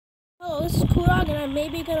this is Kurog, and I'm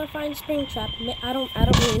maybe gonna find Springtrap. I don't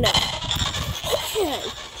really know. Okay.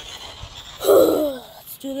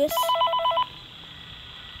 Let's do this.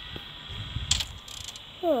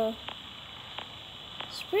 Huh.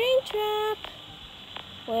 Springtrap.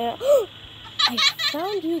 Where? I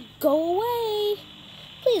found you. Go away.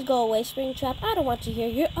 Please go away, Springtrap. I don't want you here.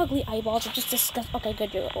 Your ugly eyeballs are just disgusting. Okay,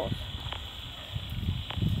 good. You're off.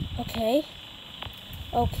 Okay.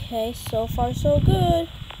 Okay, so far so good.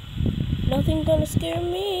 Nothing gonna scare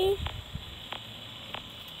me.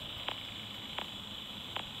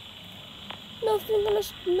 Nothing gonna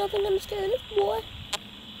scare this boy.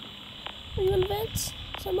 Are you in vents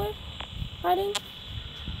somewhere? Hiding?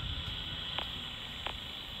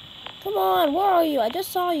 Come on, where are you? I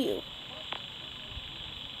just saw you.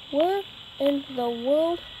 Where in the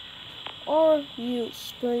world are you,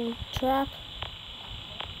 Springtrap?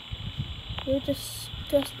 You're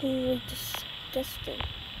disgustingly disgusting.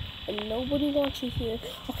 And nobody wants you here.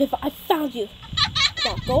 Okay, but I found you.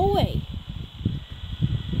 Now, go away.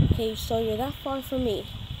 Okay, so you're that far from me.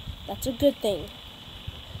 That's a good thing.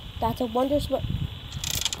 That's a wondrous what.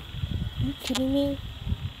 Are you kidding me?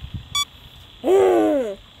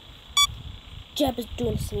 Jeb is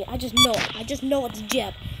doing this to me. I just know it. I just know it's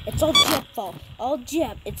Jeb. It's all Jeb's fault. All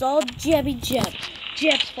Jeb. It's all Jeb.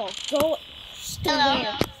 Jeb's fault. Go. Stay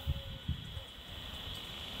there.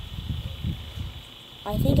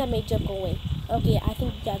 I think I made Jeb go away. Okay, I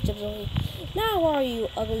think yeah, Jeb's away. Now where are you,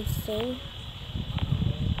 ugly thing?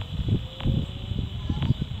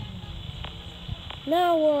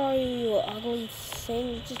 Now where are you, ugly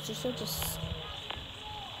thing?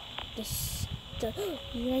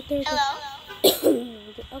 You right there? Hello?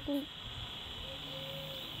 You're ugly.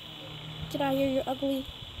 Get out of here, you're ugly.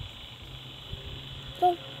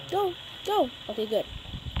 Go. Okay,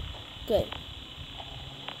 good.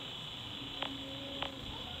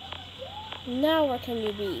 Now where can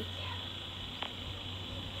you be?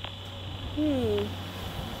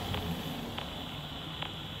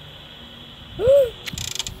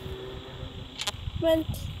 Rent.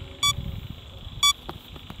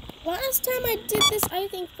 Last time I did this, I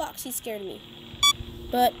think Foxy scared me.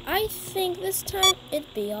 But I think this time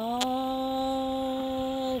it'd be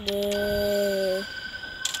all good.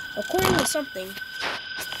 According to something.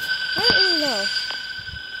 I don't really know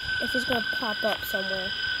if it's gonna pop up somewhere.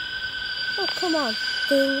 Oh, come on,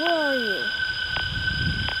 thing, where are you?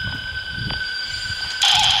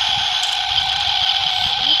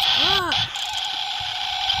 What's up?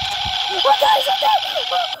 Oh, guys, I'm dead!